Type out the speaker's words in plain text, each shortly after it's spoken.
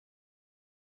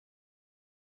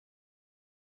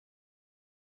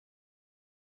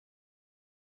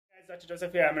Dr.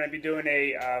 Joseph here. I'm going to be doing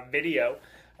a video.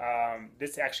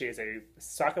 This actually is a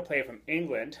soccer player from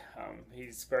England.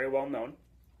 He's very well known.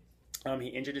 He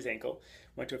injured his ankle,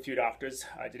 went to a few doctors,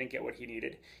 didn't get what he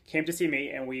needed, came to see me,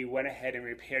 and we went ahead and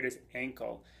repaired his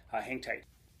ankle. Hang tight.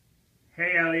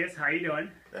 Hey Elias, how you doing?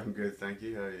 I'm good, thank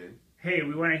you. How are you? Hey,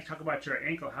 we want to talk about your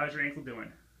ankle. How's your ankle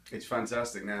doing? It's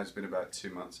fantastic now. It's been about 2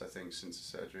 months, I think, since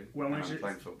the surgery. When was I'm it?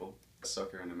 playing football,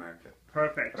 soccer in America.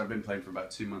 Perfect. But I've been playing for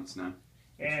about 2 months now.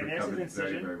 And there's his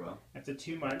incision. Very, very well. After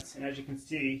 2 months, and as you can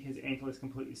see, his ankle is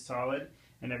completely solid,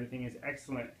 and everything is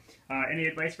excellent. Any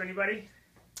advice for anybody?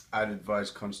 I'd advise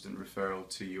constant referral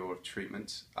to your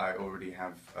treatment. I already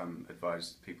have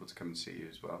advised people to come and see you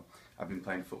as well. I've been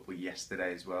playing football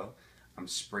yesterday as well. I'm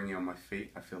springy on my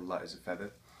feet. I feel light as a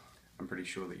feather. I'm pretty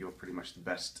sure that you're pretty much the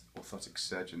best orthotic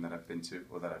surgeon that I've been to,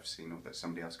 or that I've seen, or that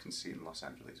somebody else can see in Los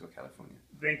Angeles or California.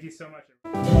 Thank you so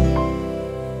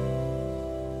much.